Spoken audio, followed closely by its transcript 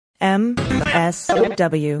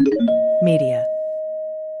MSW Media.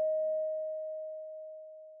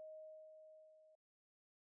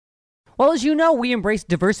 Well, as you know, we embrace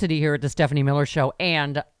diversity here at the Stephanie Miller Show,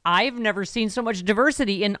 and I've never seen so much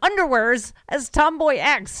diversity in underwears as Tomboy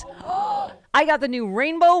X. I got the new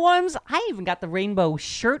rainbow ones. I even got the rainbow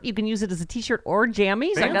shirt. You can use it as a t-shirt or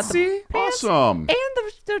jammies. Fancy? I got the pants Awesome. and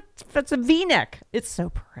it's a V-neck. It's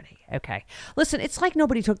so pretty. Okay. Listen, it's like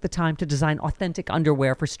nobody took the time to design authentic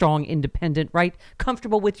underwear for strong, independent, right?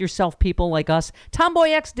 Comfortable with yourself people like us.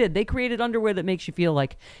 Tomboy X did. They created underwear that makes you feel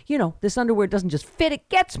like, you know, this underwear doesn't just fit, it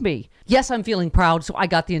gets me. Yes, I'm feeling proud, so I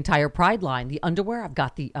got the entire Pride line. The underwear, I've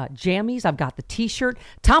got the jammies, I've got the t-shirt.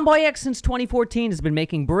 Tomboy X since 2014 has been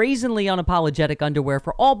making brazenly unapologetic underwear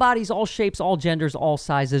for all bodies, all shapes, all genders, all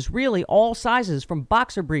sizes. Really, all sizes, from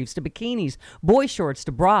boxer briefs to bikinis, boy shorts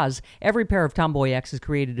to bras. Every pair of Tomboy X is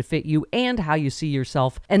created to fit you and how you see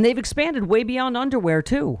yourself. And they've expanded way beyond underwear,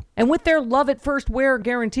 too. And with their love at first wear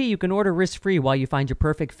guarantee, you can order risk-free while you find your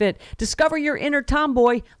perfect fit. Discover your inner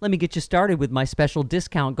tomboy. Let me get you started with my special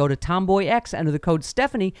discount. Go to Tomboy X, enter the code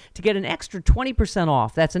Stephanie to get an extra 20%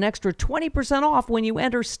 off. That's an extra 20% off when you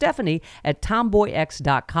enter Stephanie at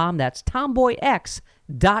tomboyx.com. That's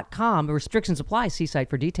tomboyx.com. Restrictions apply. See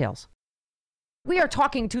site for details. We are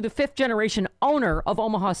talking to the fifth generation owner of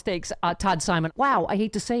Omaha Steaks, Todd Simon. Wow, I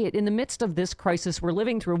hate to say it. In the midst of this crisis we're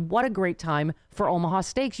living through, what a great time for Omaha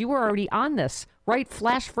Steaks. You were already on this, right?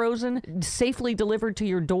 Flash frozen, safely delivered to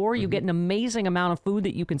your door. You get an amazing amount of food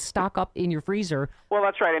that you can stock up in your freezer. Well,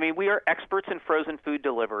 that's right. I mean, we are experts in frozen food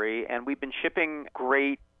delivery, and we've been shipping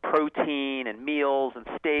great protein and meals and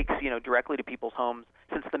steaks, you know, directly to people's homes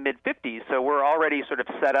since the mid-'50s. So we're already sort of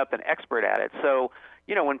set up and expert at it. So,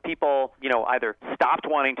 you know, when people, you know, either stopped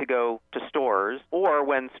wanting to go to stores or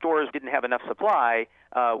when stores didn't have enough supply,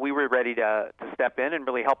 we were ready to step in and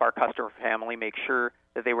really help our customer family make sure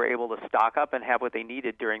that they were able to stock up and have what they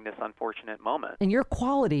needed during this unfortunate moment. And your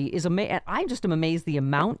quality is amazing. I just am amazed the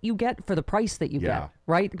amount you get for the price that you get,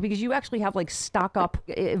 right? Because you actually have like stock up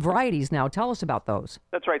varieties now. Tell us about those.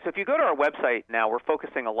 That's right. So if you go to our website now, we're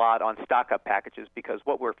focusing a lot on stock up packages because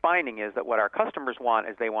what we're finding is that what our customers want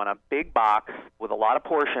is they want a big box with a lot of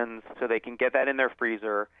portions so they can get that in their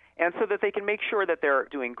freezer and so that they can make sure that they're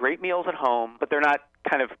doing great meals at home, but they're not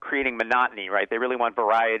kind of creating monotony, right? They really want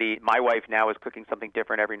variety. My wife now is cooking something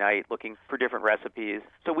different every night, looking for different recipes.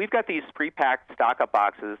 So we've got these pre-packed stock-up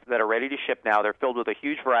boxes that are ready to ship now. They're filled with a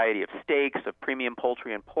huge variety of steaks, of premium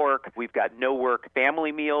poultry and pork. We've got no-work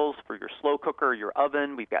family meals for your slow cooker, your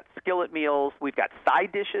oven. We've got skillet meals. We've got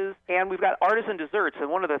side dishes, and we've got artisan desserts.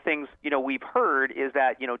 And one of the things, you know, we've heard is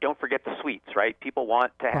that, you know, don't forget the sweets, right? People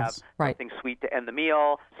want to have something sweet to end the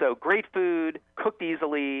meal. So great food, cooked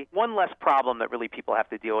easily. One less problem that really people have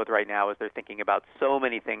to deal with right now is they're thinking about so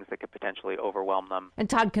many things that could potentially overwhelm them. And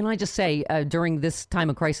Todd, can I just say, during this time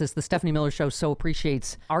of crisis, the Stephanie Miller Show so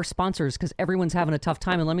appreciates our sponsors because everyone's having a tough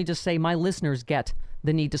time. And let me just say, my listeners get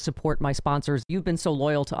the need to support my sponsors. You've been so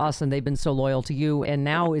loyal to us and they've been so loyal to you. And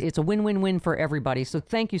now it's a win-win-win for everybody. So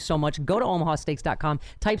thank you so much. Go to omahasteaks.com,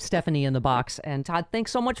 type Stephanie in the box. And Todd,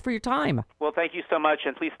 thanks so much for your time. Well, thank you so much.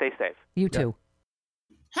 And please stay safe. You too.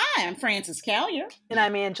 Hi, I'm Frances Callier. And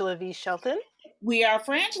I'm Angela V. Shelton. We are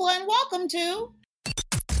Frangela, and welcome to...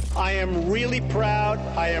 I am really proud.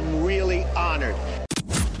 I am really honored.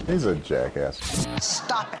 He's a jackass.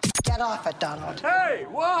 Stop it. Get off it, Donald. Hey,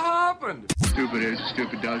 what happened? Stupid is,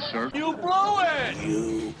 stupid does, sir. You blew it!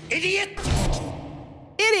 You idiot!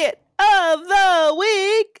 Idiot of the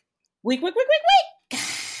week. Week.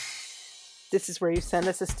 This is where you send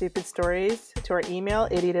us the stupid stories to our email,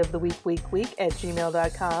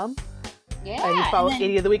 idiotoftheweek@gmail.com. Yeah. And you follow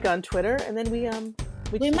Idiot of the Week on Twitter, and then we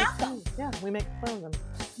mock them. Yeah, we make fun of them.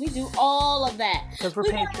 We do all of that. Because we're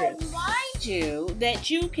we want patriots. to remind you that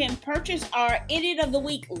you can purchase our Idiot of the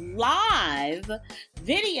Week live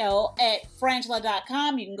video at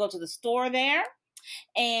frangela.com. You can go to the store there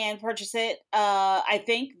and purchase it, I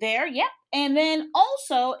think, there. Yep. And then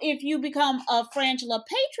also, if you become a Frangela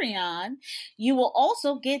Patreon, you will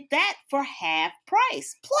also get that for half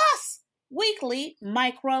price. Plus, weekly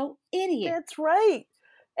Micro Idiot. That's right.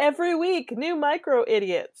 Every week, new Micro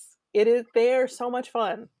Idiots. They are so much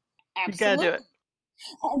fun. Absolutely. You gotta do it.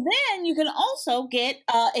 And then you can also get,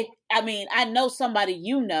 I know somebody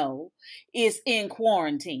you know is in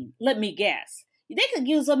quarantine. Let me guess. They could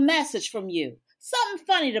use a message from you. Something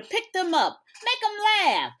funny to pick them up. Make them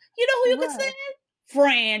laugh. You know who you can send?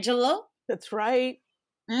 Frangela. That's right.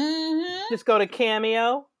 Mm-hmm. Just go to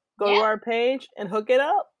Cameo, go to our page, and hook it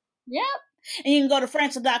up. Yep. And you can go to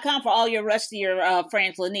Frangela.com for all your rest of your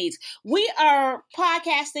Frangela needs. We are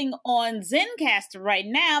podcasting on Zencastr right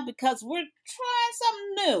now because we're trying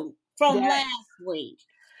something new from last week.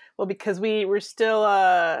 Well, because we're still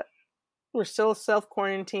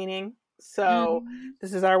self-quarantining. So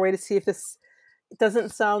this is our way to see if this doesn't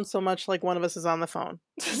sound so much like one of us is on the phone.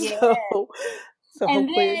 Yeah. So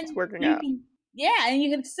hopefully it's working out. And you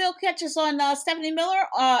can still catch us on Stephanie Miller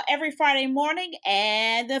every Friday morning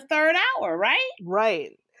and the third hour, right?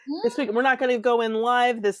 Right. This week, we're not going to go in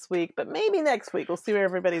live this week, but maybe next week. We'll see where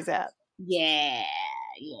everybody's at. Yeah.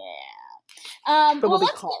 But we'll be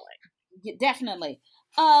calling. Definitely.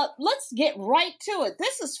 Let's get right to it.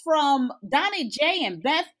 This is from Donnie J and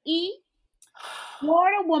Beth E.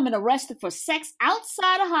 Florida woman arrested for sex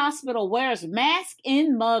outside a hospital wears mask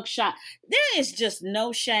in mugshot. There is just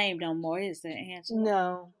no shame no more, is there, Angela?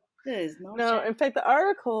 No. There is no shame. In fact, the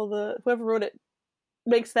article, whoever wrote it,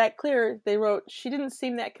 makes that clear. They wrote, she didn't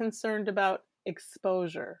seem that concerned about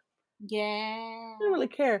exposure. Yeah. I didn't really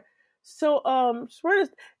care. So,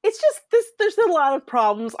 it's just this, there's a lot of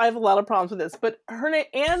problems. I have a lot of problems with this, but her name,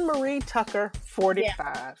 Anne Marie Tucker, 45.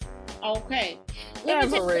 Yeah. Okay.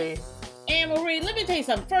 Anne Marie, let me tell you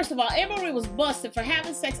something. First of all, Anne Marie was busted for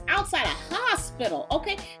having sex outside a hospital.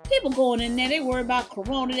 Okay, people going in there, they worry about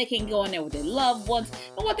corona. They can't go in there with their loved ones.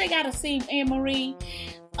 But what they gotta see, Anne Marie,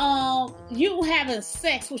 you having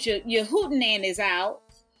sex with your hootenannies out.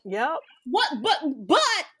 Yep. But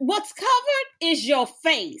what's covered is your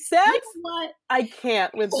face. That's you know what I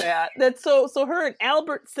can't with that. That's so her and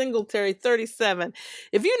Albert Singletary, 37.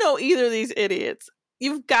 If you know either of these idiots,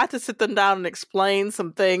 you've got to sit them down and explain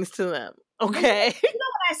some things to them. Okay. You know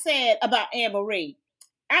what I said about Anne Marie?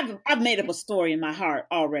 I've made up a story in my heart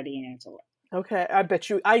already, Angela. Okay, I bet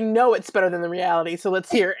you. I know it's better than the reality, so let's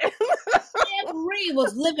hear it. Anne Marie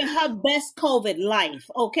was living her best COVID life,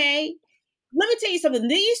 okay? Let me tell you something.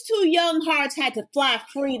 These two young hearts had to fly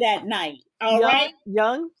free that night, all right?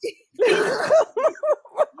 Young? Young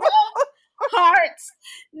hearts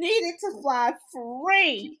needed to fly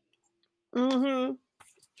free. Mm-hmm.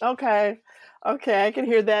 Okay, I can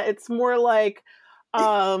hear that. It's more like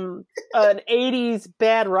an 80s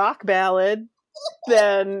bad rock ballad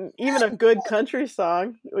than even a good country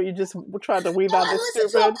song. Where you just tried to weave out this stupid. I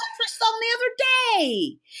listened to a country song the other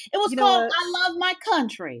day. It was called "I Love My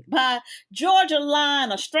Country" by Georgia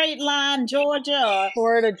Line or Straight Line Georgia or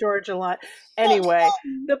Florida Georgia Line. Anyway,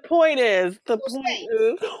 the point is, what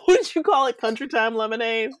did you call it? Country Time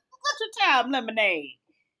Lemonade. Country Time Lemonade.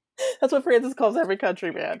 That's what Francis calls every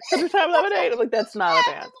country band. Country Time Lemonade. I'm like, that's not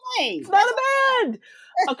a band. It's not a band.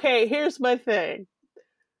 Okay, here's my thing.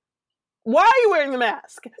 Why are you wearing the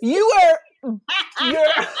mask? Your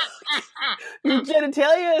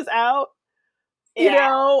genitalia is out. You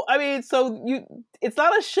know, I mean, so it's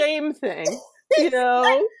not a shame thing. You know.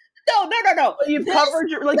 No. You've covered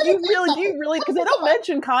your do you really because they don't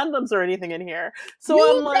mention condoms or anything in here.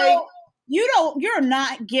 So I'm like, you're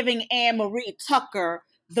not giving Anne Marie Tucker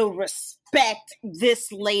the respect this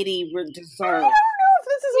lady deserves. I don't know if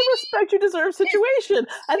this is a respect you deserve situation.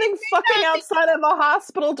 I think fucking outside of a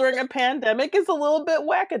hospital during a pandemic is a little bit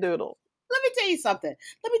wackadoodle. Let me tell you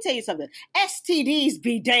something. STDs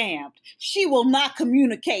be damned. She will not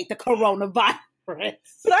communicate the coronavirus.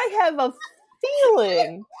 But I have a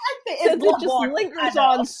feeling that it just lingers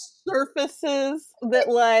on surfaces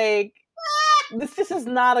that this is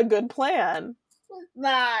not a good plan.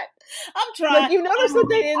 Not. I'm trying. Like, you notice that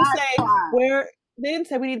they didn't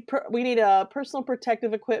say we need personal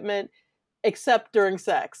protective equipment except during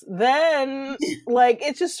sex. Then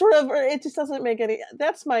it's just it just doesn't make any.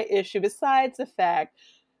 That's my issue. Besides the fact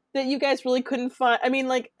that you guys really couldn't find. I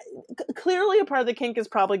mean, clearly a part of the kink is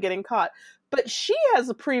probably getting caught, but she has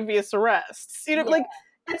a previous arrests. You know,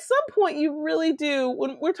 at some point you really do.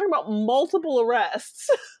 When we're talking about multiple arrests.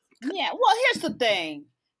 Yeah. Well, here's the thing.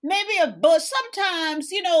 Maybe a bush. Sometimes,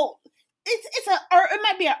 it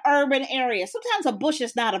might be an urban area. Sometimes a bush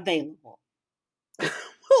is not available.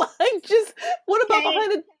 What about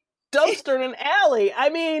behind a dumpster in an alley? I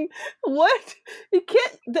mean, what? You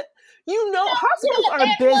can't. Hospitals are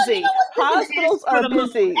busy. Hospitals are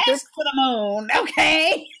busy. Ask for the moon,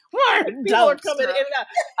 okay? People are coming in and out.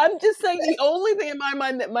 I'm just saying the only thing in my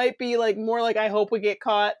mind that might be more like I hope we get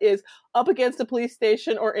caught is up against a police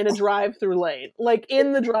station or in a drive-through lane. Like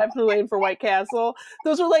in the drive-through lane for White Castle.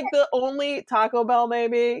 Those are the only Taco Bell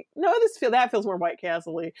maybe. No, that feels more White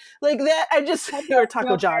Castle-y. Like that, or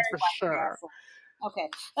Taco John's for sure. Okay,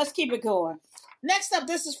 let's keep it going. Next up,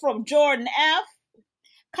 this is from Jordan F.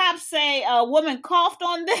 Cops say a woman coughed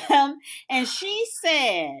on them and she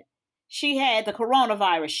said she had the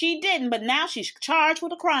coronavirus. She didn't, but now she's charged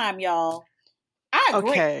with a crime, y'all. I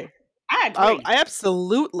agree. Okay. I agree. Oh,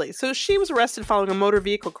 absolutely. So she was arrested following a motor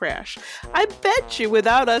vehicle crash. I bet you,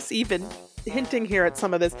 without us even hinting here at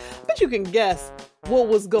some of this, I bet you can guess what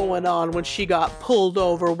was going on when she got pulled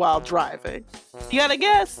over while driving. You gotta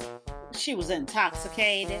guess. She was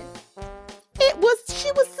intoxicated.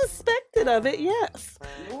 She was suspected of it, yes.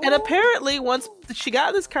 And apparently, once she got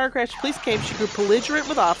in this car crash, police came, she grew belligerent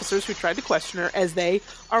with officers who tried to question her, as they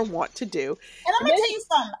are wont to do. And I'm going to tell you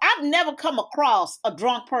something. I've never come across a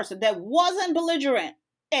drunk person that wasn't belligerent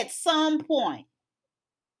at some point.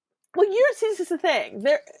 Well, this is the thing.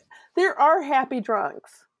 There are happy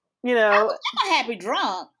drunks. You know, I'm a happy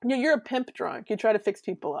drunk. You're a pimp drunk. You try to fix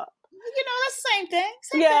people up. You know, that's the same thing.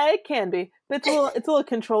 Yeah, it can be. But it's a little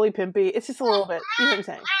controlly pimpy. It's just a little bit. You know what I'm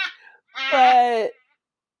saying?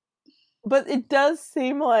 But it does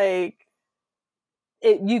seem like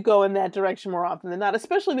you go in that direction more often than not,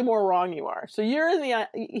 especially the more wrong you are. So you're in the,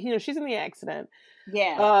 she's in the accident.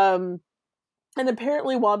 Yeah. And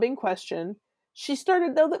apparently while being questioned, she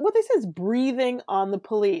started, what they said is breathing on the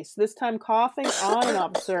police, this time coughing on an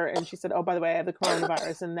officer. And she said, oh, by the way, I have the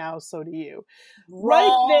coronavirus, and now so do you.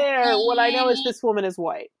 Right there, what I know is this woman is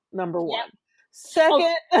white, number one. Yep.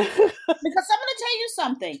 Second. Because I'm going to tell you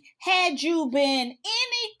something. Had you been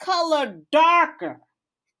any color darker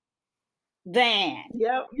than,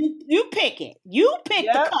 you pick it. You pick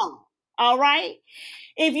the color, all right?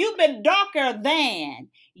 If you've been darker than,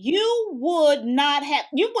 you would not have,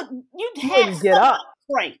 you'd have get up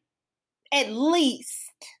straight, at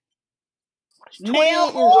least, male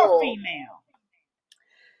or female.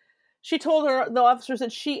 She told the officers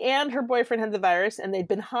that she and her boyfriend had the virus and they'd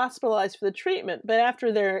been hospitalized for the treatment. But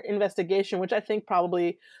after their investigation, which I think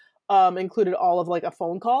probably included all of like a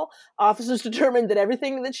phone call, officers determined that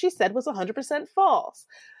everything that she said was 100% false.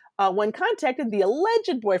 When contacted, the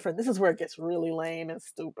alleged boyfriend, this is where it gets really lame and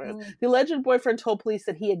stupid. The alleged boyfriend told police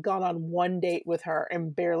that he had gone on one date with her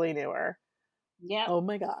and barely knew her. Yeah. Oh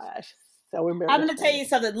my gosh. So embarrassing. I'm going to tell you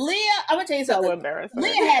something. Leah, So embarrassing.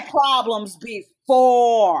 Leah had problems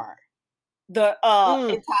before the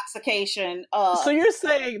intoxication. So you're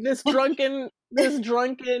saying this drunken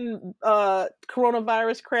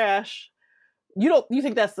coronavirus crash, you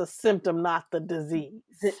think that's the symptom, not the disease?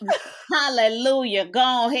 Hallelujah.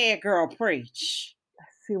 Go ahead, girl, preach. I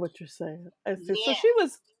see what you're saying. I see. Yeah. So she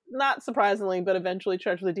was, not surprisingly, but eventually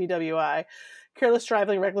charged with a DWI, careless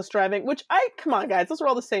driving, reckless driving, which come on guys, those are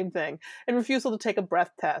all the same thing, and refusal to take a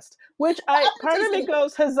breath test, which part of me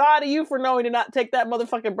goes, huzzah to you for knowing to not take that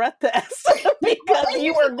motherfucking breath test, because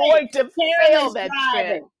you were going to fail that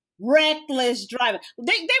shit. Reckless driving.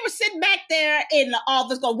 They were sitting back there in the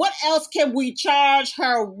office going, what else can we charge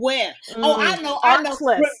her with? Oh, I know.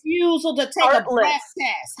 Refusal to take a breath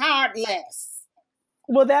test. Heartless.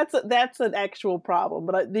 Well, that's an actual problem,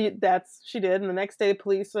 but she did. And the next day, the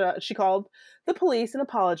police, she called the police and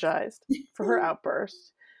apologized for her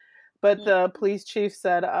outburst. But the police chief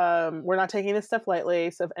said, we're not taking this stuff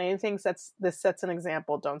lightly. So if anything sets an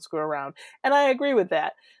example, don't screw around. And I agree with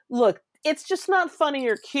that. Look, it's just not funny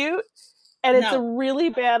or cute, and it's a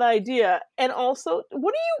really bad idea. And also,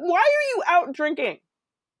 why are you out drinking?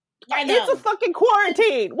 I know. It's a fucking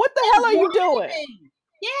quarantine. What the hell are you doing?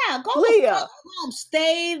 Yeah, go Leah. the fuck home.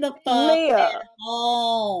 Stay the fuck at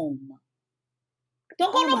home.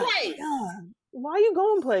 Don't go no place. Why are you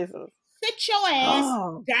going places? Sit your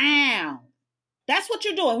ass down. That's what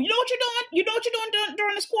you're doing. You know what you're doing? You know what you're doing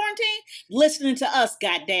during this quarantine? Listening to us,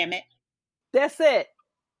 goddammit. That's it.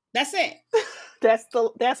 That's it.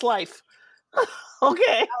 That's life. Okay. All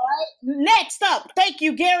right. Next up, thank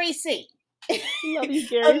you, Gary C. Love you,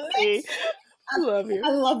 Gary C. I love you. I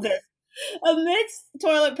love this. Amidst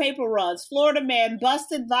toilet paper runs, Florida man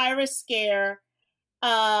busted virus scare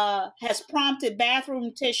has prompted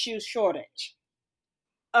bathroom tissue shortage.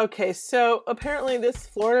 Okay, so apparently this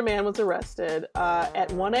Florida man was arrested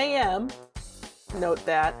at 1 a.m. Note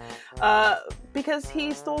that, because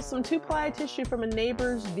he stole some 2-ply tissue from a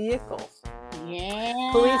neighbor's vehicle. Yeah.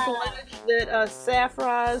 Police alleged that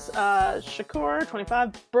Safraz Shakur,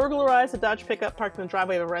 25, burglarized a Dodge pickup parked in the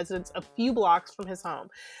driveway of a residence a few blocks from his home.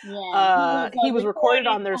 Yeah. He was recorded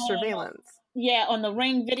on their surveillance. Yeah, on the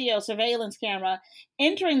Ring video surveillance camera,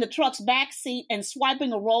 entering the truck's back seat and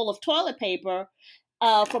swiping a roll of toilet paper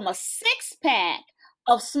from a 6-pack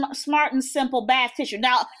of Smart and Simple bath tissue.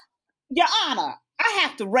 Now, Your Honor, I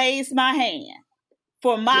have to raise my hand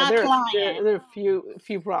for my client. There are a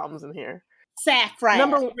few problems in here.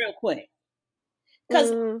 Safran, real quick. Because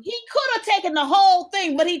he could have taken the whole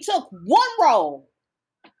thing, but he took one roll.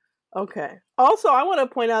 Okay. Also, I want to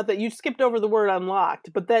point out that you skipped over the word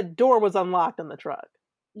unlocked, but that door was unlocked in the truck.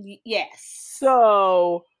 Yes.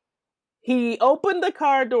 So, He opened the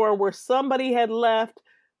car door where somebody had left,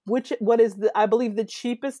 I believe the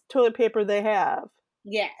cheapest toilet paper they have.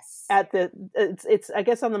 Yes. It's I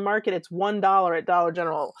guess on the market it's $1 at Dollar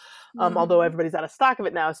General. Although everybody's out of stock of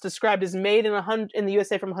it now. It's described as made in the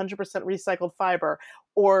USA from 100% recycled fiber,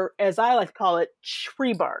 or as I like to call it,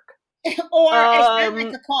 tree bark. Or as I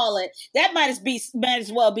like to call it, that might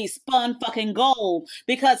as well be spun fucking gold.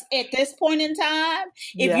 Because at this point in time,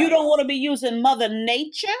 if you don't want to be using Mother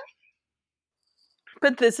Nature.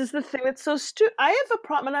 But this is the thing that's so stupid. I have a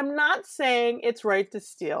problem, and I'm not saying it's right to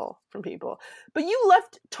steal from people, but you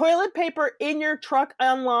left toilet paper in your truck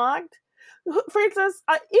unlocked. For instance,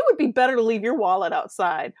 it would be better to leave your wallet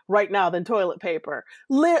outside right now than toilet paper.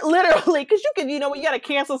 Literally, because you got to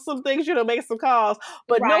cancel some things, make some calls.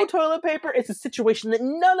 But no toilet paper, it's a situation that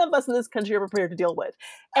none of us in this country are prepared to deal with.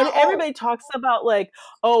 And everybody talks about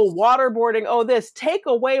waterboarding, this. Take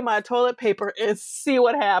away my toilet paper and see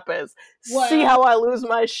what happens. See how I lose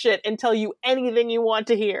my shit and tell you anything you want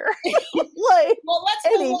to hear. Let's move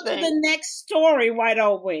on to the next story, why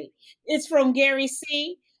don't we? It's from Gary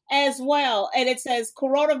C. as well. And it says,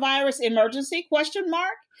 coronavirus emergency, ?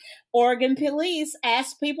 Oregon police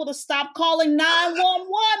asked people to stop calling 911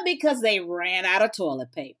 because they ran out of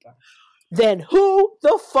toilet paper. Then who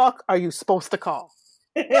the fuck are you supposed to call?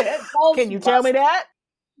 Can you tell me that?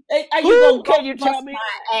 Can you tell me?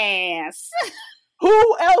 My ass.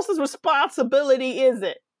 Who else's responsibility is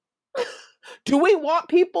it? Do we want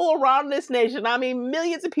people around this nation? I mean,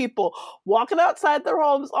 millions of people walking outside their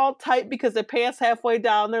homes all tight because their pants halfway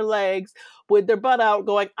down their legs with their butt out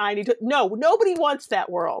going, I need to. No, nobody wants that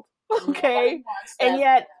world. Okay. And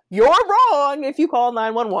yet you're wrong if you call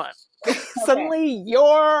 911. Suddenly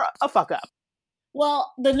you're a fuck up.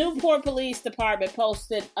 Well, the Newport Police Department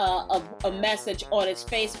posted a message on its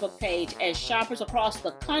Facebook page as shoppers across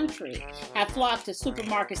the country have flocked to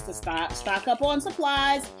supermarkets to stock up on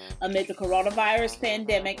supplies amid the coronavirus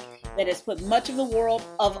pandemic that has put much of the world,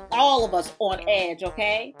 of all of us, on edge,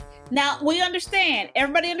 okay? Now, we understand.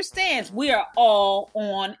 Everybody understands we are all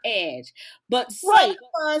on edge. But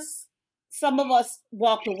some of us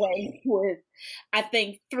walked away with, I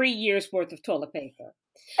think, 3 years worth of toilet paper.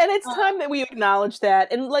 And it's time that we acknowledge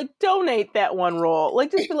that and donate that one roll.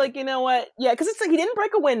 Just be like, you know what? Yeah, because it's he didn't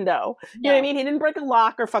break a window. You know what I mean? He didn't break a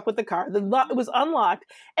lock or fuck with the car. It was unlocked.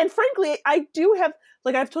 And frankly, I do have,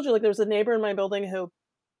 I've told you, there was a neighbor in my building who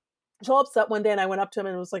was all upset one day, and I went up to him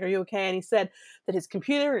and was like, are you okay? And he said that his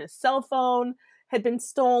computer and his cell phone had been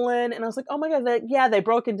stolen. And I was like, oh my God, they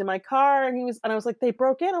broke into my car. And I was like, they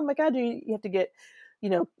broke in? Oh my God, you have to get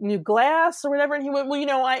new glass or whatever. And he went,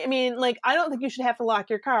 well, I don't think you should have to lock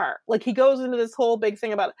your car. He goes into this whole big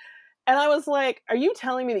thing about it. And I was like, are you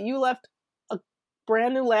telling me that you left a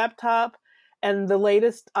brand new laptop and the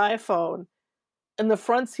latest iPhone in the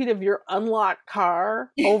front seat of your unlocked car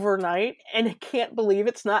overnight and can't believe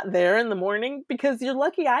it's not there in the morning? Because you're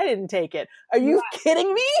lucky I didn't take it. Are you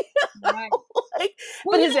kidding me? Right.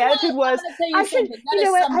 But his attitude was, I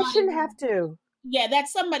shouldn't have to. Yeah,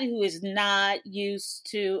 that's somebody who is not used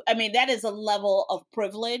to, that is a level of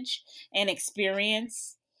privilege and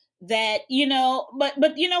experience that,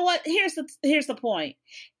 but you know what? Here's the point.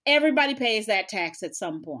 Everybody pays that tax at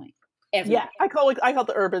some point. Everybody. Yeah, I call it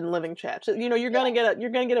the urban living chat. You're going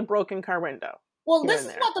to get a broken car window. Well, this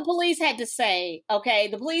is what the police had to say, okay?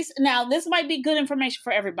 The police, now this might be good information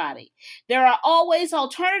for everybody. There are always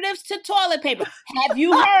alternatives to toilet paper. Have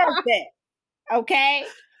you heard that? Okay?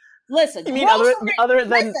 Listen, you mean other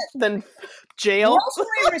than jail?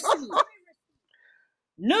 Grocery receipts,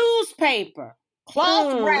 newspaper,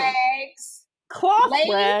 cloth rags,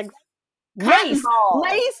 rags,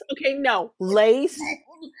 lace. Okay, no, lace.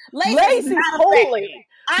 Lace is holy.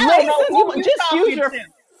 Just use your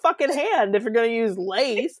fucking hand if you're going to use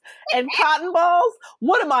lace. And cotton balls.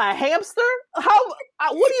 What am I, a hamster? What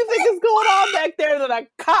do you think is going on back there that a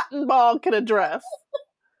cotton ball can address?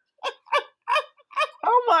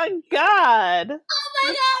 Oh my God! I'm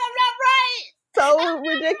not right. So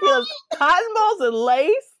ridiculous. Cotton balls and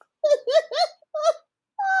lace.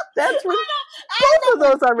 That's both of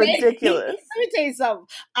those are ridiculous. Let me tell you something.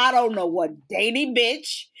 I don't know what dainty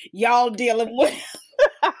bitch y'all dealing with.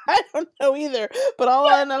 I don't know either. But all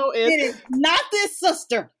I know is it is not this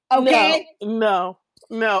sister. Okay? No.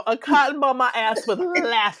 A cotton ball my ass would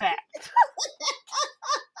laugh at.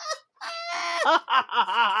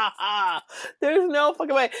 There's no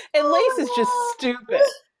fucking way. And lace is just stupid.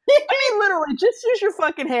 Literally, just use your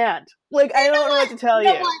fucking hand. I don't know what to tell you.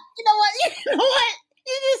 You know what?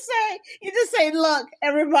 You just say, look,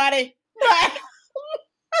 everybody,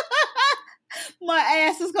 my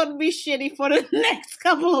ass is going to be shitty for the next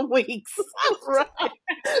couple of weeks.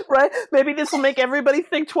 Right? Maybe this will make everybody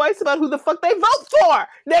think twice about who the fuck they vote for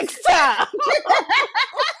next time.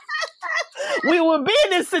 We would be in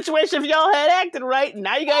this situation if y'all had acted right.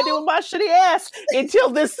 Now you gotta deal with my shitty ass until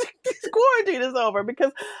this quarantine is over.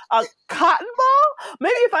 Because a cotton ball,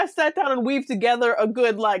 maybe if I sat down and weaved together a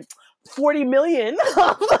good 40 million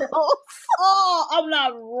of those. Oh, I'm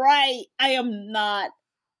not right. I am not.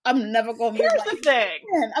 I'm never going to be Here's right. the thing.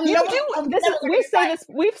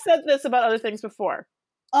 We've said this about other things before.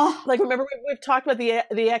 Oh. Remember, we've talked about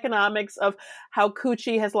the economics of how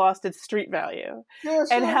coochie has lost its street value,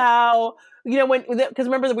 and how because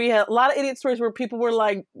remember we had a lot of idiot stories where people were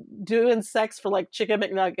doing sex for chicken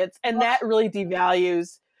McNuggets, and that really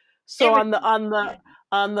devalues. So everything.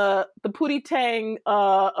 on the Pootie Tang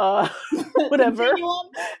whatever,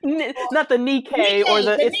 not the Nikkei or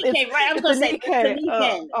the Nikkei, right? I was going to say the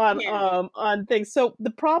Nikkei on things. So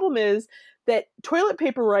the problem is that toilet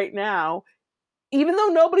paper right now, even though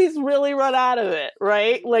nobody's really run out of it,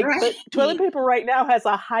 right? The toilet paper right now has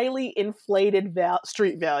a highly inflated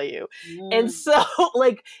street value. And so,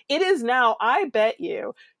 it is now, I bet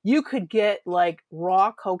you could get,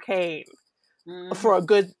 raw cocaine for a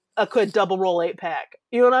good double roll 8-pack.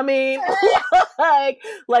 You know what I mean?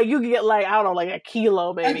 You could get, I don't know, a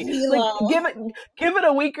kilo maybe. Give it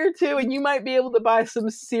a week or two and you might be able to buy some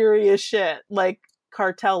serious shit,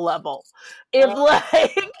 cartel level, if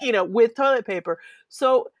with toilet paper.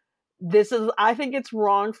 So I think it's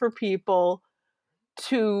wrong for people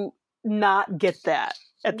to not get that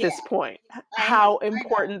at this point, how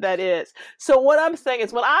important that is. So what I'm saying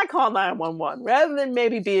is when I call 911, rather than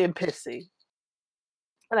maybe being pissy,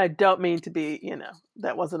 and I don't mean to be,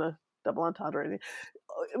 that wasn't a double entendre or anything,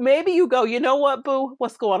 maybe you go, you know what, boo,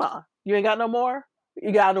 what's going on? You ain't got no more?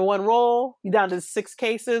 You got to one roll. You down to 6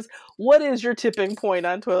 cases. What is your tipping point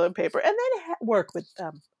on toilet paper? And then work with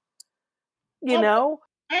them. You know.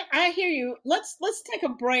 I hear you. Let's take a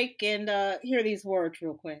break and hear these words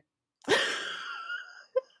real quick.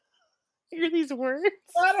 Hear these words?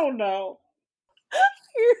 I don't know.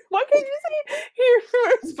 Why can't you say hear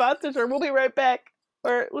our sponsors? Or we'll be right back.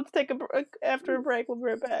 Or let's take after a break. We'll be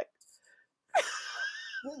right back.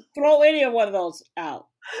 Throw any of one of those out.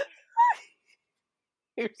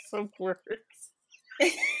 Here's some words.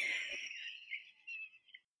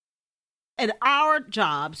 In our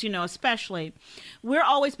jobs, especially, we're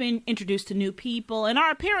always being introduced to new people, and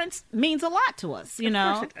our appearance means a lot to us, Of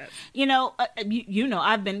course it does.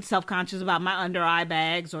 I've been self-conscious about my under eye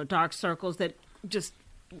bags or dark circles that just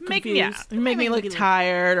make me look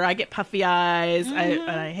tired, or I get puffy eyes.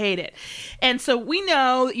 I hate it. And so we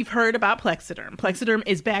know that you've heard about Plexiderm. Plexiderm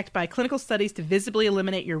is backed by clinical studies to visibly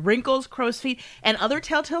eliminate your wrinkles, crow's feet, and other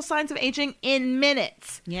telltale signs of aging in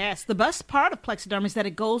minutes. Yes, the best part of Plexiderm is that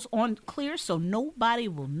it goes on clear so nobody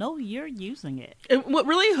will know you're using it. And what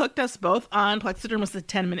really hooked us both on Plexiderm was the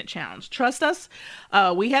 10-minute challenge. Trust us,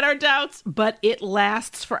 we had our doubts, but it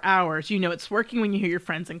lasts for hours. It's working when you hear your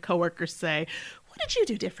friends and coworkers say, "What did you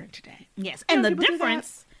do different today?" Yes, and the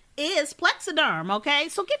difference is Plexiderm, okay?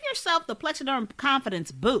 So give yourself the Plexiderm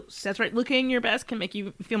confidence boost. That's right. Looking your best can make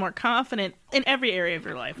you feel more confident in every area of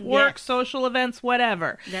your life. Work, social events,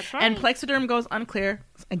 whatever. That's right. And Plexiderm goes unclear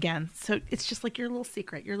again. So it's just like your little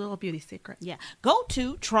secret, your little beauty secret. Yeah. Go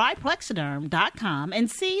to tryplexiderm.com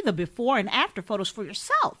and see the before and after photos for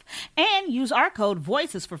yourself. And use our code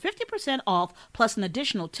VOICES for 50% off plus an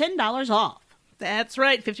additional $10 off. That's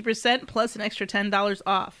right, 50% plus an extra $10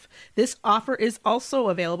 off. This offer is also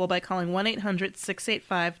available by calling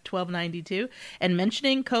 1-800-685-1292 and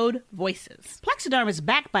mentioning code VOICES. Plexiderm is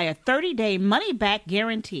backed by a 30-day money-back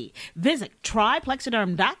guarantee. Visit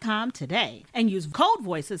tryplexiderm.com today and use code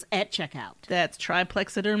VOICES at checkout. That's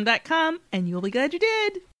tryplexiderm.com, and you'll be glad you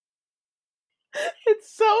did.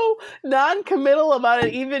 It's so non-committal about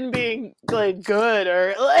it even being good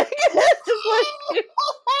or it's just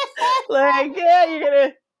yeah,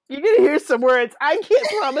 you're gonna hear some words. I can't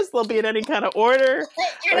promise they'll be in any kind of order.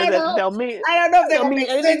 I don't know if they'll make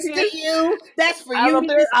sense to you. That's for you. I don't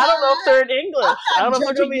know if they're in English. I don't know if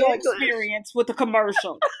they're gonna be your English. Experience with the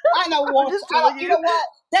commercial. I know what. You know what?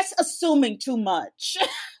 That's assuming too much.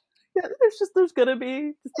 Yeah, there's gonna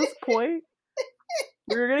be at this point.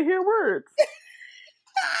 You're gonna hear words.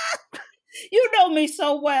 You know me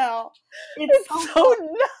so well. It's so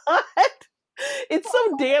not. It's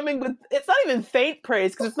so damning with, it's not even faint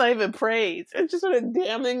praise because it's not even praise. It's just sort of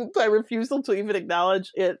damning by refusal to even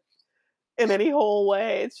acknowledge it in any whole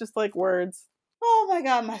way. It's just like words. Oh my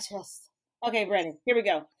God, my chest. Okay, ready. Here we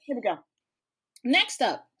go. Next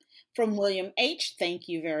up, from William H. Thank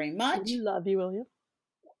you very much. Love you, William.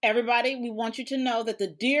 everybody, we want you to know that the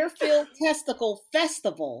Deerfield Testicle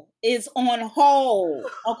Festival is on hold.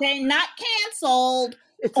 Okay, not canceled.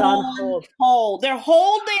 It's on hold. They're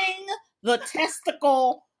holding the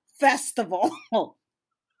Testicle Festival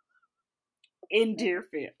in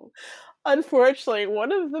Deerfield. Unfortunately,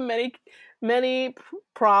 one of the many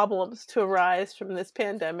problems to arise from this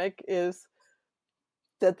pandemic is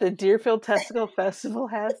that the Deerfield Testicle Festival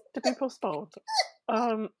has to be postponed.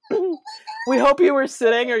 We hope you were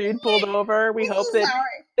sitting or you'd pulled over. We hope that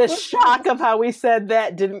the shock of how we said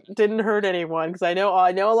that didn't hurt anyone, because I know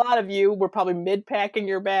a lot of you were probably mid-packing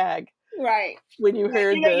your bag. Right. When you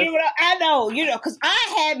heard this. I know, because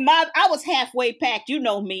I was halfway packed. You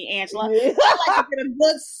know me, Angela. I like to get a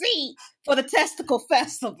good seat for the Testicle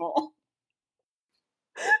Festival.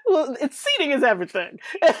 Well, seating is everything.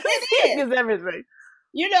 Seating is everything.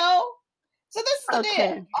 So this is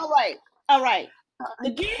it. All right.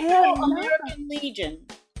 The Deerfield American Legion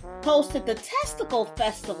hosted the Testicle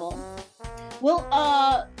Festival. Will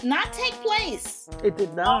not take place. It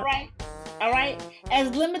did not. All right.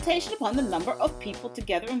 As limitation upon the number of people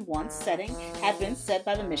together in one setting have been set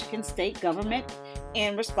by the Michigan state government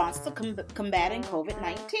in response to combating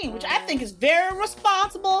COVID-19, which I think is very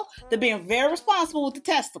responsible. They're being very responsible with the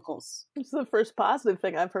testicles. It's the first positive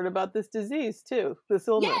thing I've heard about this disease, too. This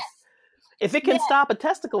illness. Yes. If it can stop a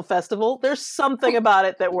testicle festival, there's something about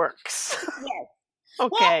it that works. Yes.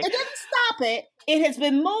 Okay. Well, it didn't stop it. It has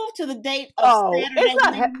been moved to the date of Saturday, May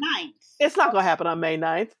 9th. It's not going to happen on May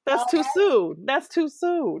 9th. That's too soon. That's too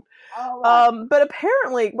soon. Right. But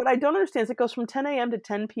apparently, what I don't understand is it goes from 10 a.m. to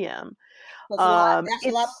 10 p.m. That's a lot of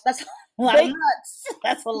nuts. That's a lot of nuts.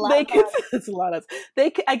 It's a lot of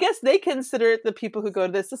nuts. I guess they consider it, the people who go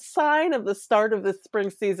to this, a sign of the start of the spring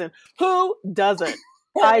season. Who doesn't?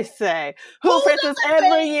 I say. Who, Francis,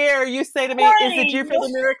 every year you say to me, is the Deerfield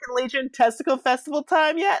American Legion Testicle Festival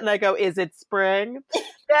time yet? And I go, is it spring?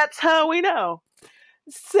 That's how we know.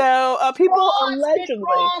 So people allegedly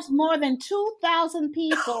draws more than 2,000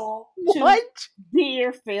 people to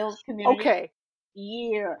Deerfield community. Okay.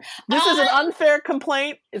 Year. This is an unfair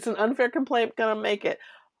complaint. It's an unfair complaint. Gonna make it.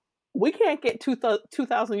 We can't get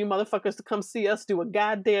 2,000 you motherfuckers to come see us do a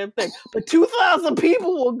goddamn thing, but 2,000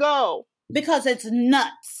 people will go. Because it's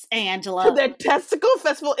nuts, Angela. To the Testicle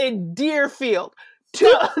Festival in Deerfield.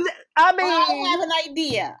 I have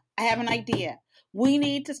an idea. We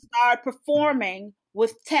need to start performing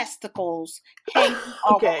with testicles hanging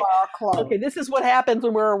over our clothes. Okay, this is what happens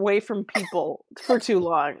when we're away from people for too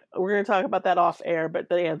long. We're going to talk about that off air, but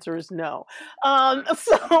the answer is no.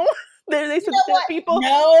 So they said that people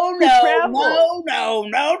No.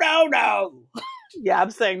 Yeah,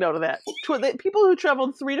 I'm saying no to that. People who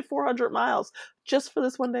traveled 300 to 400 miles just for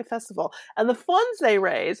this one-day festival, and the funds they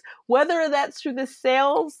raise, whether that's through the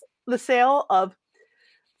sale of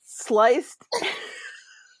sliced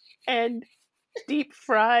and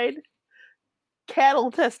deep-fried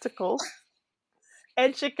cattle testicles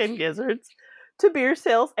and chicken gizzards, to beer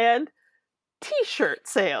sales and T-shirt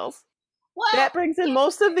sales. Well, that brings in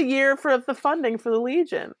most of the year for the funding for the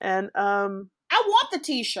Legion, and I want the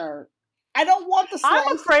T-shirt. I don't want the slice.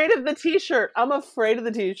 I'm afraid of the T-shirt. I don't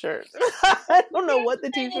know what the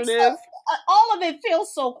T-shirt is. All of it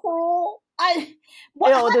feels so cruel.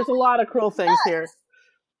 There's a lot of cruel things here.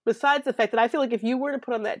 Besides the fact that I feel like if you were to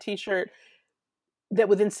put on that T-shirt, that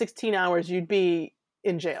within 16 hours you'd be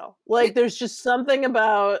in jail. Like there's just something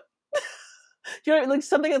about, like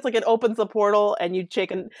something that's like it opens the portal and you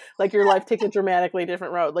like your life takes a dramatically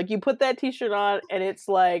different road. Like you put that T-shirt on and it's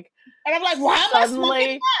like, and I'm like, why am I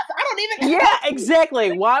smoking meth? I don't even. Yeah,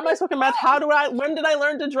 exactly. Why am I smoking meth? When did I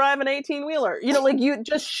learn to drive an 18-wheeler?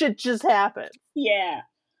 Shit just happen. Yeah.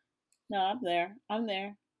 No, I'm there. I'm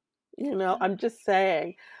just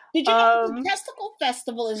saying. Did you know the Testicle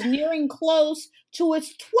Festival is nearing close to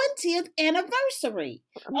its 20th anniversary?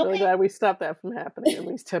 I'm really glad we stopped that from happening, at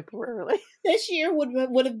least temporarily. This year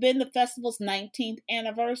would have been the festival's 19th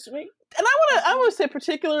anniversary. And I want to say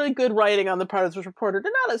particularly good writing on the part of this reporter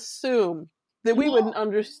to not assume that we wouldn't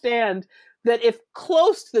understand that if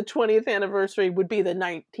close to the 20th anniversary would be the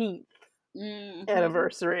 19th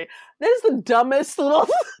anniversary. That is the dumbest little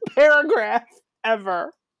paragraph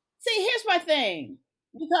ever. See, here's my thing.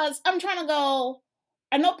 Because I'm trying to go,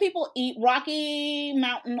 I know people eat Rocky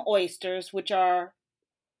Mountain oysters, which are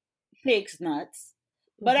pig's nuts,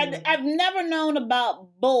 but I've never known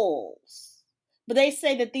about bulls. But they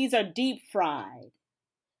say that these are deep fried.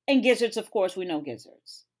 And gizzards, of course, we know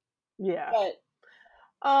gizzards. Yeah. But,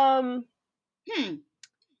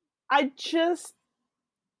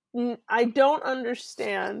 I don't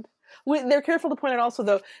understand. They're careful to point out also,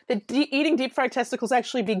 though, that eating deep fried testicles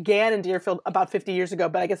actually began in Deerfield about 50 years ago,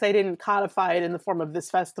 but I guess they didn't codify it in the form of this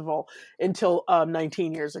festival until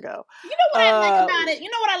 19 years ago. You know what I like about it? You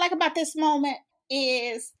know what I like about this moment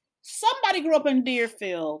is somebody grew up in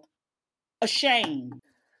Deerfield ashamed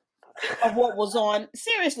of what was on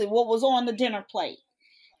the dinner plate.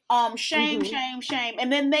 Shame.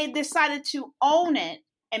 And then they decided to own it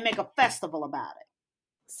and make a festival about it.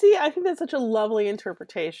 See, I think that's such a lovely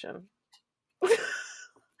interpretation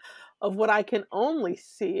of what I can only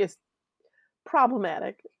see is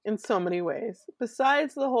problematic in so many ways.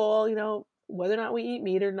 Besides the whole, whether or not we eat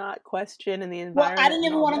meat or not question and the environment. Well, I didn't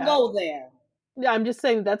even want to go there. Yeah, I'm just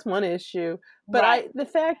saying that's one issue. But right. The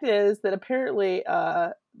fact is that apparently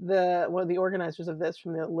one of the organizers of this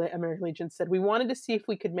from the American Legion said, we wanted to see if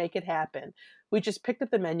we could make it happen. We just picked up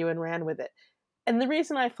the menu and ran with it. And the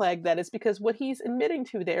reason I flagged that is because what he's admitting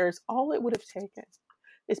to there is all it would have taken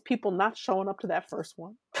is people not showing up to that first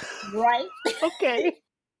one. Right. Okay.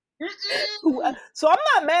 So I'm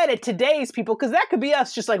not mad at today's people, because that could be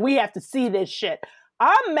us just like, we have to see this shit.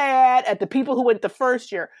 I'm mad at the people who went the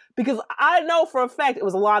first year, because I know for a fact it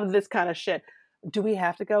was a lot of this kind of shit. Do we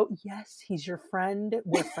have to go? Yes, he's your friend.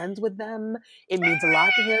 We're friends with them. It means a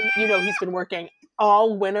lot to him. He's been working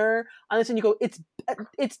all winter on this, and you go, it's a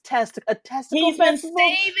testicle He's festival.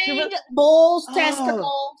 Been saving Bull's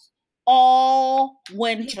testicles all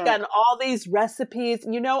winter. He's gotten all these recipes.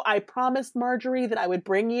 I promised Marjorie that I would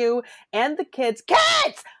bring you and the kids.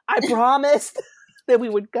 I promised that we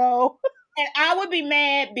would go. And I would be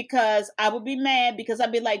mad because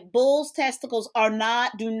I'd be like, Bull's testicles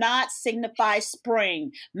do not signify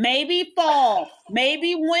spring. Maybe fall,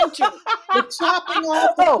 maybe winter. The chopping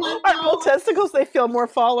off are bull testicles, they feel more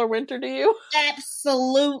fall or winter to you?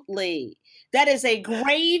 Absolutely. That is a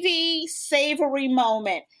gravy, savory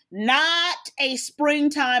moment, not a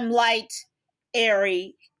springtime light,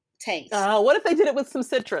 airy taste. What if they did it with some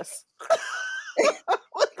citrus?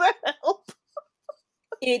 What the hell?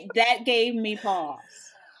 That gave me pause.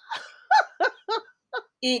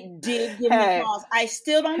 It did give me pause. I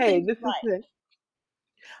still don't think it's right.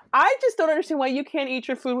 I just don't understand why you can't eat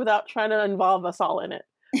your food without trying to involve us all in it.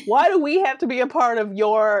 Why do we have to be a part of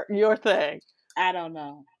your thing? I don't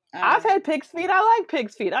know. I've had pig's feet. I like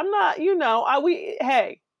pig's feet. I'm not,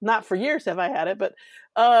 not for years have I had it, but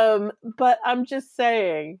I'm just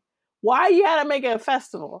saying, why you had to make it a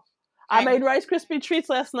festival? I made Rice Krispie treats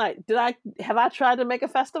last night. Have I tried to make a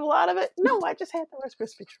festival out of it? No, I just had the Rice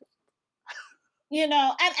Krispie treat. And you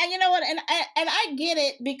know what, and I get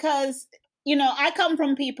it, because I come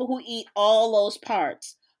from people who eat all those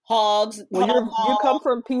parts. Hogs. Well, you come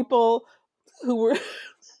from people who were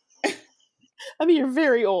you're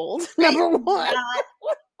very old. Number one.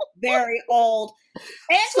 Very old.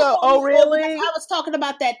 Really? I was talking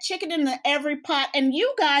about that chicken in the every pot, and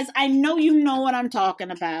you guys, I know you know what I'm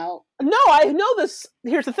talking about. No, I know this.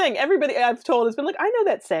 Here's the thing. Everybody I've told has been like, I know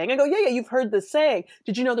that saying. I go, yeah, you've heard this saying.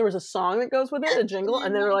 Did you know there was a song that goes with it, a jingle?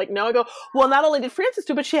 And they were like, no. I go, well, not only did Frances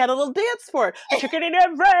do, but she had a little dance for it. A chicken in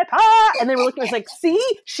every pot. And they were looking at us like, see,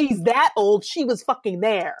 she's that old. She was fucking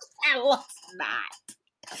there. I was not.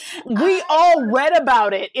 We all read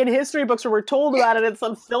about it in history books, or were told about it in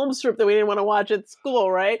some film strip that we didn't want to watch at school,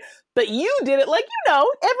 right? But you did it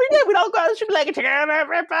every day. We'd all go out and she'd be like, a chicken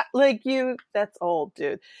every pot. Like that's old,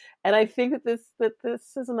 dude. And I think that this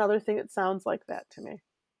is another thing that sounds like that to me.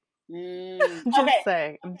 I'm just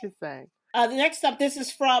saying. Next up, this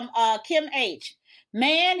is from Kim H.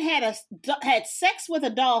 Man had sex with a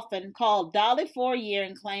dolphin called Dolly for a year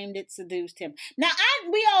and claimed it seduced him. Now,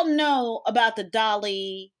 we all know about the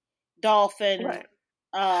Dolly dolphin. Right.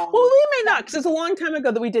 Well, we may not, because it's a long time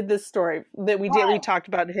ago that we did this story that we did. We talked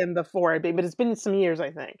about him before, but it's been some years,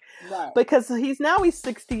 I think. Right. Because he's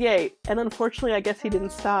 68, and unfortunately, I guess he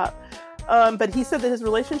didn't stop. But he said that his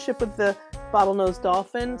relationship with the bottlenose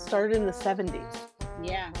dolphin started in the 70s.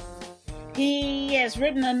 Yeah. He has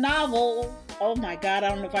written a novel. Oh my God, I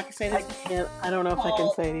don't know if I can say this. I don't know if I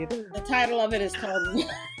can say it either. The title of it is called,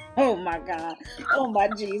 oh my God. Oh my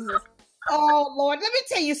Jesus. Oh Lord, let me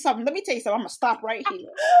tell you something. I'm going to stop right here.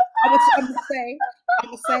 I'm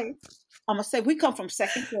going to say, we come from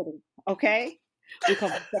Second City, okay? We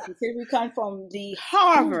come from Second City. We come from the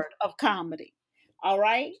Harvard of comedy, all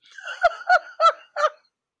right?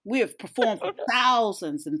 We have performed for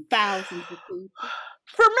thousands and thousands of people.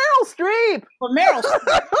 For Meryl Streep.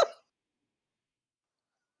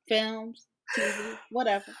 Films, TV,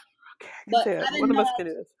 whatever. Okay, one of us can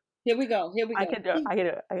do this. Here we go. I can do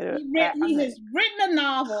it. He has written a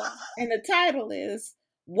novel, and the title is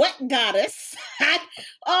What Goddess?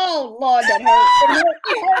 Oh, Lord, that hurt.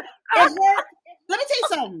 It hurt. Let me tell you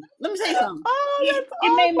something. Oh, that's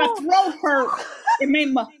it made my awful. throat hurt. It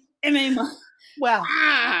made my. Well,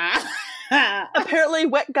 apparently,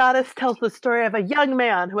 Wet Goddess tells the story of a young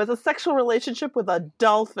man who has a sexual relationship with a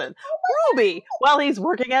dolphin, Ruby, while he's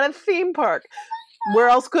working at a theme park. Where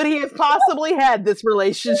else could he have possibly had this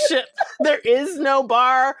relationship? There is no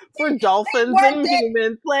bar for dolphins and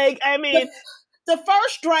humans. Like, I mean, the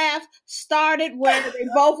first draft started where they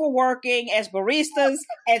both were working as baristas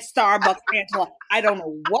at Starbucks. Angela, I don't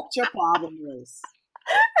know what your problem is.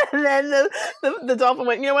 And then the dolphin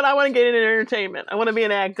went, you know what? I want to get into entertainment. I want to be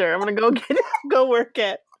an actor. I'm going to go work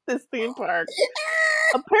at this theme park.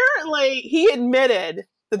 Apparently, he admitted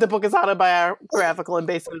that the book is autobiographical and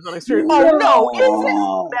based on his own experience. Oh no, is it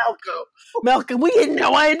Malcolm? We had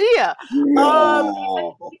no idea. He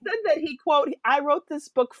said that he, quote, I wrote this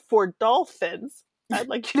book for dolphins. I'd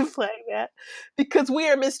like you to flag that because we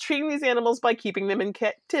are mistreating these animals by keeping them in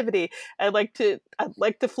captivity. I'd like to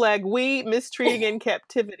flag we mistreating in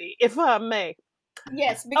captivity, if I may.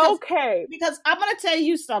 Yes. Because I'm going to tell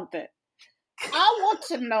you something. I want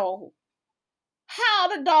to know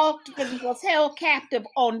how the dolphin was held captive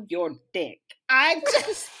on your dick. I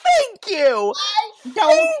just thank you.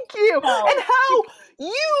 Thank you. Know. And how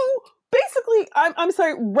you basically, I'm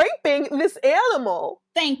sorry, raping this animal.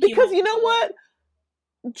 Thank you. Because you know what?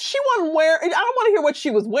 She wasn't wearing, I don't want to hear what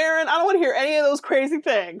she was wearing. I don't want to hear any of those crazy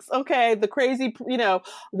things. Okay. The crazy,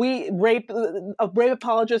 we rape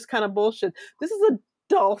apologist kind of bullshit. This is a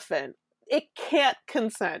dolphin. It can't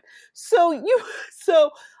consent. So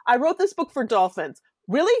I wrote this book for dolphins.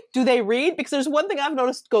 Really? Do they read? Because there's one thing I've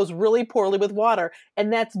noticed goes really poorly with water,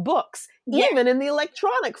 and that's books, even in the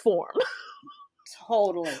electronic form.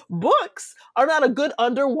 Totally. Books are not a good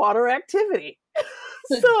underwater activity.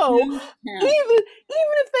 So even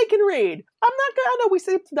if they can read, I know we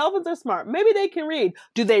say dolphins are smart. Maybe they can read.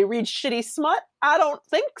 Do they read shitty smut? I don't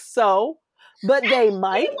think so, but they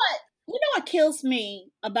might. You know what kills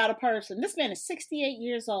me about a person? This man is 68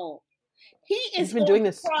 years old. He's been doing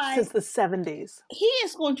this since the 70s. He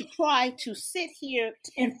is going to try to sit here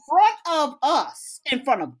in front of us,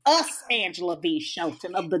 Angela V.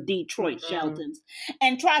 Shelton of the Detroit Sheltons,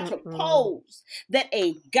 and try to pose that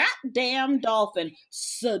a goddamn dolphin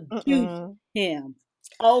seduced him.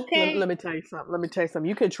 Okay. Let me tell you something.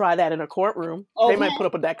 You could try that in a courtroom. Okay. They might put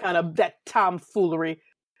up with that tomfoolery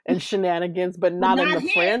and shenanigans, but not in the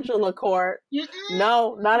Frangela court.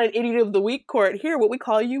 No, not an idiot of the week court. Here, what we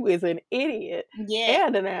call you is an idiot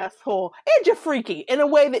and an asshole, and you're freaky in a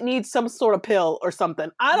way that needs some sort of pill or something.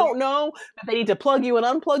 I don't know if they need to plug you and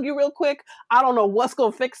unplug you real quick. I don't know what's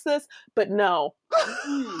going to fix this, but no.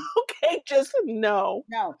 Okay, just no.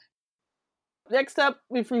 No. Next up,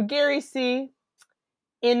 we from Gary C.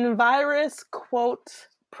 In virus, quote,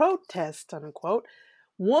 protest, unquote.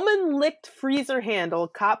 Woman licked freezer handle,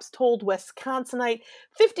 cops told Wisconsinite.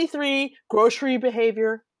 53, grocery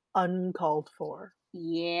behavior uncalled for.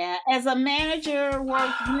 Yeah, as a manager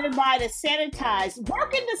working to sanitize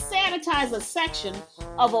a section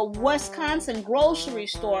of a Wisconsin grocery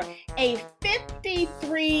store, a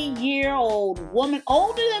 53-year-old woman,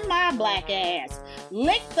 older than my black ass,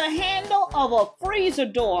 licked the handle of a freezer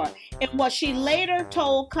door in what she later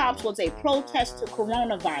told cops was a protest to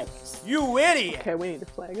coronavirus. You idiot! Okay, we need to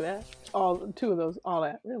flag that. All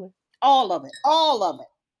that, really. All of it.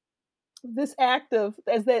 This act of,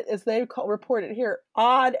 as they report it here,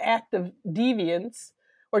 odd act of deviance,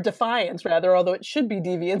 or defiance rather, although it should be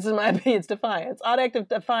deviance in my opinion, it's defiance. Odd act of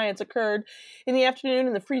defiance occurred in the afternoon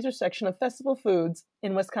in the freezer section of Festival Foods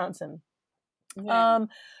in Wisconsin. Yeah.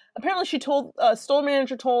 Apparently store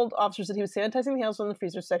manager told officers that he was sanitizing the house in the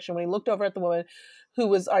freezer section when he looked over at the woman who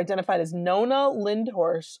was identified as Nona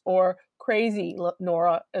Lindhorst, or Crazy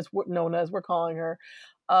Nora, as we're calling her.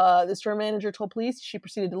 The store manager told police she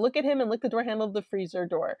proceeded to look at him and lick the door handle of the freezer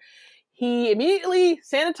door. He immediately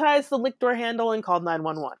sanitized the lick door handle and called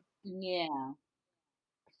 911. Yeah.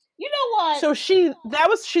 You know what? So she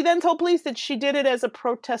then told police that she did it as a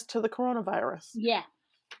protest to the coronavirus. Yeah.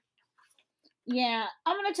 Yeah.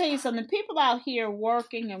 I'm going to tell you something. People out here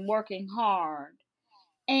working hard,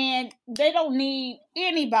 and they don't need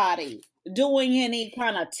anybody doing any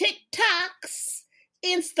kind of TikToks,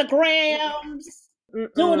 Instagrams,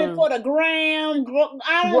 doing it for the gram. Throw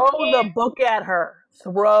the book at her.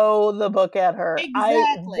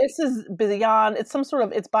 Exactly. This is beyond, it's some sort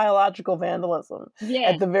of, it's biological vandalism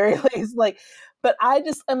at the very least. But I'm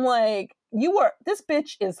like, this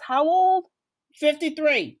bitch is how old?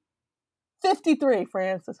 53. 53,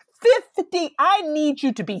 Francis. 50. I need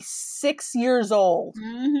you to be 6 years old.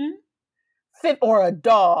 Mm-hmm. Or a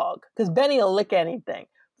dog, because Benny will lick anything.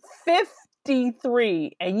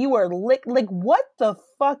 53 and you are like what the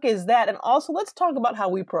fuck is that? And also let's talk about how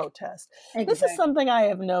we protest. Exactly. This is something I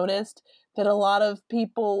have noticed that a lot of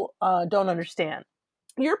people don't understand.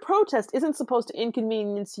 Your protest isn't supposed to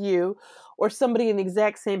inconvenience you or somebody in the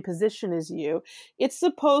exact same position as you. It's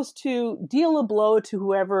supposed to deal a blow to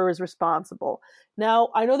whoever is responsible. Now,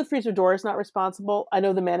 I know the freezer door is not responsible. I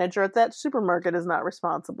know the manager at that supermarket is not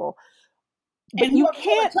responsible. But and you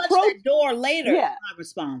can't touch that door later is not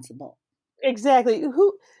responsible. Exactly.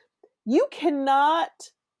 You cannot.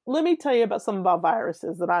 Let me tell you about something about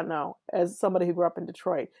viruses that I know as somebody who grew up in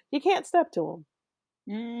Detroit. You can't step to them.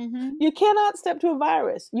 Mm-hmm. You cannot step to a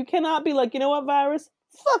virus. You cannot be like, you know what, virus?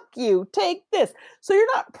 Fuck you. Take this. So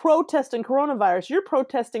you're not protesting coronavirus. You're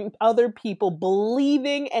protesting other people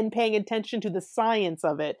believing and paying attention to the science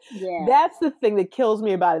of it. Yeah. That's the thing that kills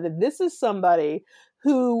me about it. That this is somebody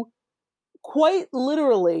who, quite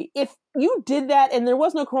literally, if you did that and there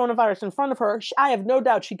was no coronavirus in front of her, I have no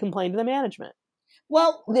doubt she complained to the management.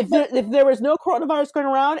 Well, if there was no coronavirus going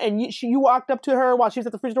around and you walked up to her while she was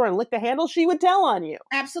at the fridge door and licked the handle, she would tell on you.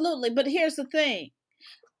 Absolutely. But here's the thing.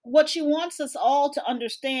 What she wants us all to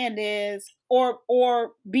understand is,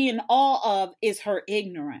 or be in awe of, is her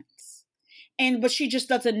ignorance. But she just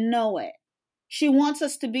doesn't know it. She wants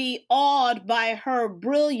us to be awed by her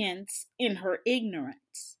brilliance in her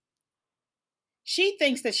ignorance. She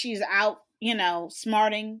thinks that she's out,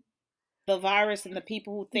 smarting the virus and the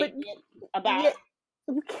people who think about it.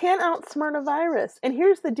 You can't outsmart a virus. And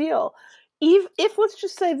here's the deal. If let's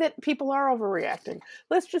just say that people are overreacting.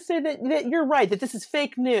 Let's just say that you're right, that this is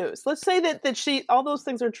fake news. Let's say that all those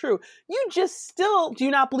things are true. You just still do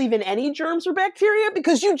not believe in any germs or bacteria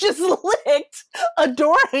because you just licked a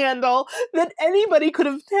door handle that anybody could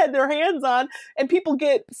have had their hands on, and people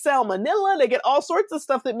get salmonella, they get all sorts of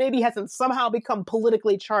stuff that maybe hasn't somehow become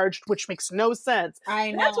politically charged, which makes no sense. I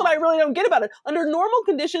know. That's what I really don't get about it. Under normal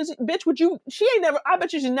conditions, bitch, I bet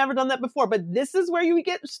she's never done that before, but this is where you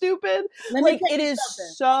get stupid. It is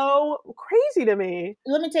so crazy to me.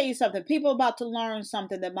 Let me tell you something. People are about to learn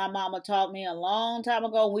something that my mama taught me a long time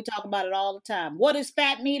ago. We talk about it all the time. What is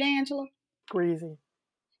fat meat, Angela? Greasy.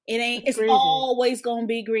 It's always going to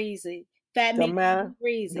be greasy. Fat meat is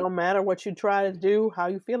greasy. No matter what you try to do, how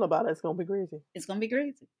you feel about it, it's going to be greasy. It's going to be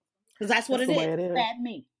greasy. Because that's what it is. Fat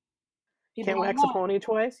meat. People can't wax a pony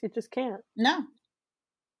twice. You just can't. No.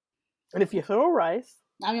 And if you throw rice,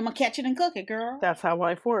 I'm going to catch it and cook it, girl. That's how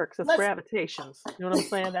life works. It's gravitations. You know what I'm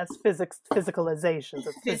saying? That's physicalizations.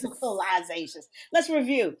 It's physicalizations. Let's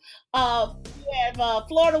review. We have a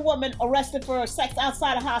Florida woman arrested for sex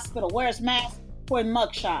outside a hospital. Wears mask for a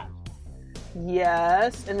mugshot.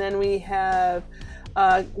 Yes. And then we have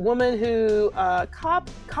a woman who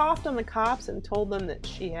coughed on the cops and told them that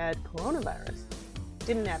she had coronavirus.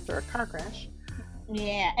 Didn't after a car crash.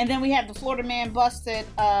 Yeah. And then we have the Florida man busted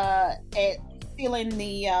at stealing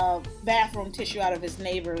the bathroom tissue out of his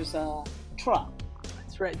neighbor's truck.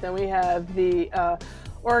 That's right. Then we have the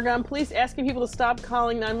Oregon police asking people to stop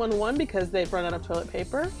calling 911 because they've run out of toilet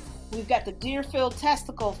paper. We've got the Deerfield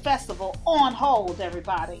Testicle Festival on hold,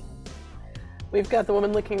 everybody. We've got the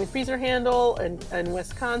woman licking the freezer handle in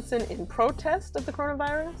Wisconsin in protest of the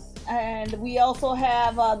coronavirus. And we also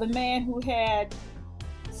have the man who had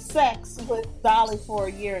sex with Dolly for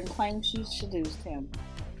a year and claimed she seduced him.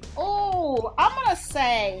 Oh, I'm going to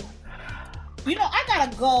say, I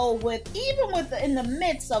got to go with, in the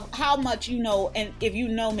midst of how much and if you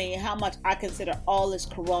know me, how much I consider all this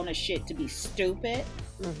corona shit to be stupid.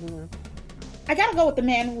 Mm-hmm. I got to go with the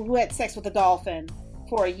man who had sex with a dolphin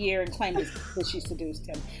for a year and claimed that she seduced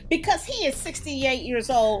him. Because he is 68 years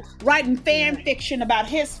old, writing fan fiction about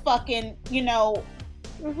his fucking,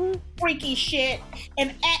 freaky shit.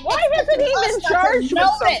 And why hasn't he been charged with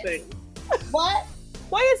something? What?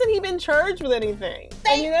 Why hasn't he been charged with anything?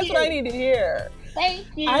 That's what I need to hear. Thank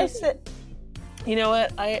you. I said, you know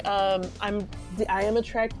what? I am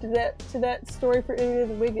attracted to that story for Idiot of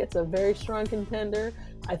the Week. It's a very strong contender.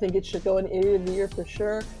 I think it should go in Idiot of the Year for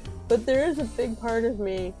sure. But there is a big part of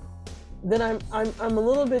me that I'm a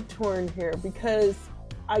little bit torn here because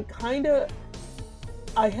I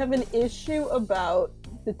have an issue about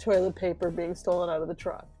the toilet paper being stolen out of the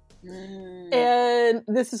truck. And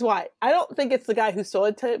this is why. I don't think it's the guy who stole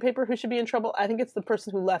the toilet paper who should be in trouble. I think it's the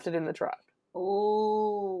person who left it in the truck.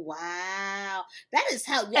 Oh, wow. That is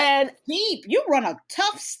how and deep. You run a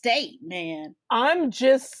tough state, man. I'm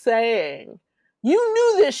just saying You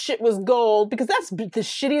knew this shit was gold because that's the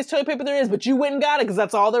shittiest toilet paper there is, but you went and got it because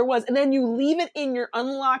that's all there was. And then you leave it in your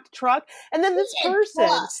unlocked truck. And then this person,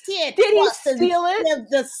 did he steal it? No,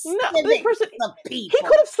 this person, he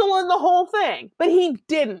could have stolen the whole thing, but he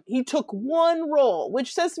didn't. He took one roll,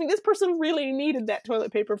 which says to me, this person really needed that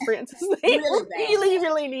toilet paper, Frances. They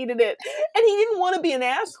really needed it. And he didn't want to be an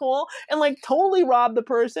asshole and like totally rob the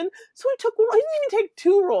person. So he took one. He didn't even take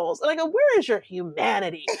 2 rolls. And I go, where is your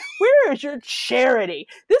humanity? Where is your charity?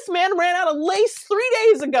 This man ran out of lace 3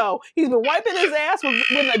 days ago. He's been wiping his ass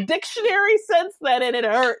with a dictionary since then, and it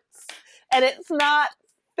hurts. And it's not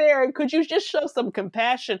fair. Could you just show some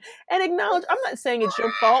compassion and acknowledge? I'm not saying it's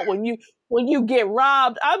your fault when you get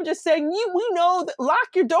robbed. I'm just saying we know that.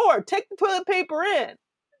 Lock your door. Take the toilet paper in.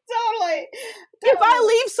 Totally. If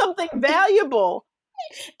I leave something valuable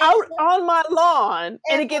out on my lawn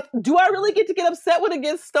and do I really get to get upset when it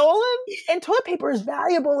gets stolen? And toilet paper is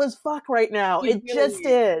valuable as fuck right now. It really just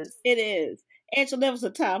is. It is. Angela, there was a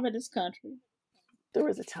time in this country. There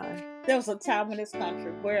was a time. There was a time in this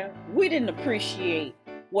country where we didn't appreciate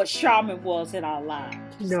what Charmin was in our lives.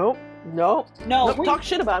 Nope. No. Talk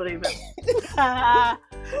shit about it even.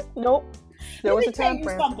 Nope. There was a time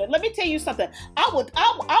frame. Let me tell you something. I would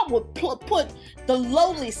put the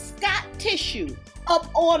lowly Scott tissue up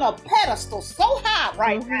on a pedestal so high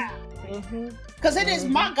right now. Because it is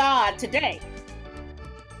my God today.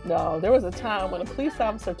 No, there was a time when a police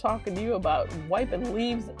officer talking to you about wiping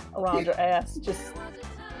leaves around your ass. This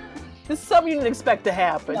is something you didn't expect to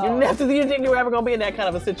happen. No. You didn't think you were ever going to be in that kind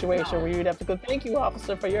of a situation where you'd have to go, thank you,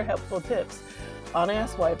 officer, for your helpful tips on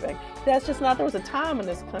ass wiping. That's just not, there was a time in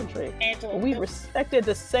this country Angela, we respected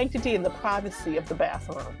the sanctity and the privacy of the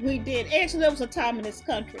bathroom. We did. Actually, there was a time in this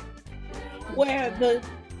country where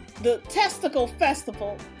the testicle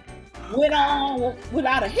festival went on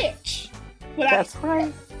without a hitch. That's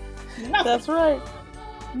right. That's right.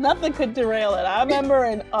 Nothing could derail it. I remember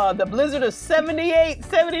in the blizzard of 78,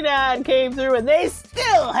 79 came through and they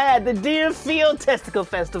still had the Deerfield Testicle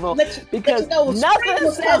Festival because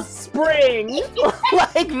nothing says spring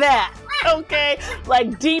like that. Okay?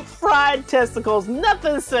 Like deep fried testicles.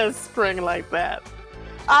 Nothing says spring like that.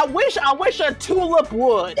 I wish a tulip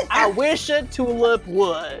would. I wish a tulip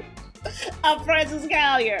would. I'm Frances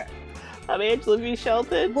Callier. I'm Angela V.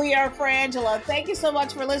 Shelton. We are Frangela. Thank you so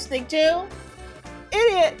much for listening to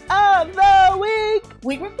Idiot of the Week.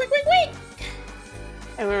 Week.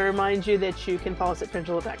 And we remind you that you can follow us at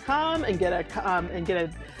frangela.com and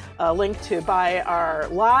get a link to buy our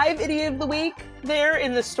live Idiot of the Week there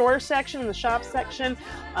in the store section, in the shop section.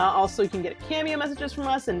 Also, you can get cameo messages from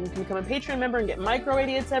us, and you can become a Patreon member and get micro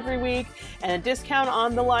idiots every week and a discount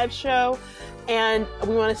on the live show. And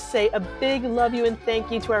we want to say a big love you and thank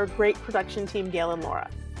you to our great production team, Gail and Laura.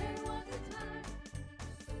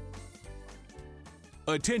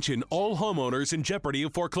 Attention all homeowners in jeopardy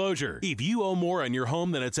of foreclosure. If you owe more on your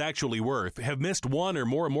home than it's actually worth, have missed one or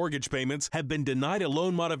more mortgage payments, have been denied a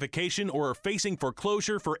loan modification, or are facing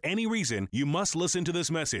foreclosure for any reason, you must listen to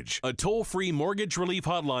this message. A toll-free mortgage relief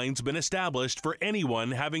hotline's been established for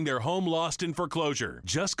anyone having their home lost in foreclosure.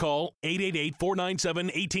 Just call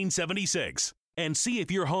 888-497-1876. and see if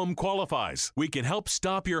your home qualifies. We can help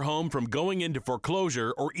stop your home from going into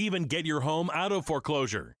foreclosure or even get your home out of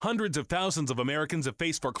foreclosure. Hundreds of thousands of Americans have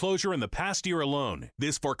faced foreclosure in the past year alone.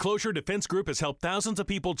 This foreclosure defense group has helped thousands of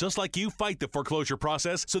people just like you fight the foreclosure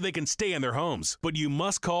process so they can stay in their homes. But you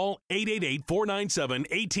must call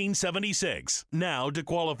 888-497-1876 now to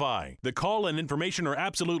qualify. The call and information are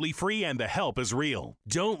absolutely free and the help is real.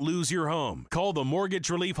 Don't lose your home. Call the Mortgage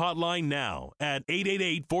Relief Hotline now at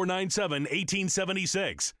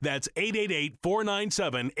 888-497-1876. That's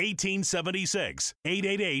 888-497-1876.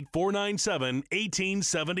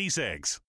 888-497-1876.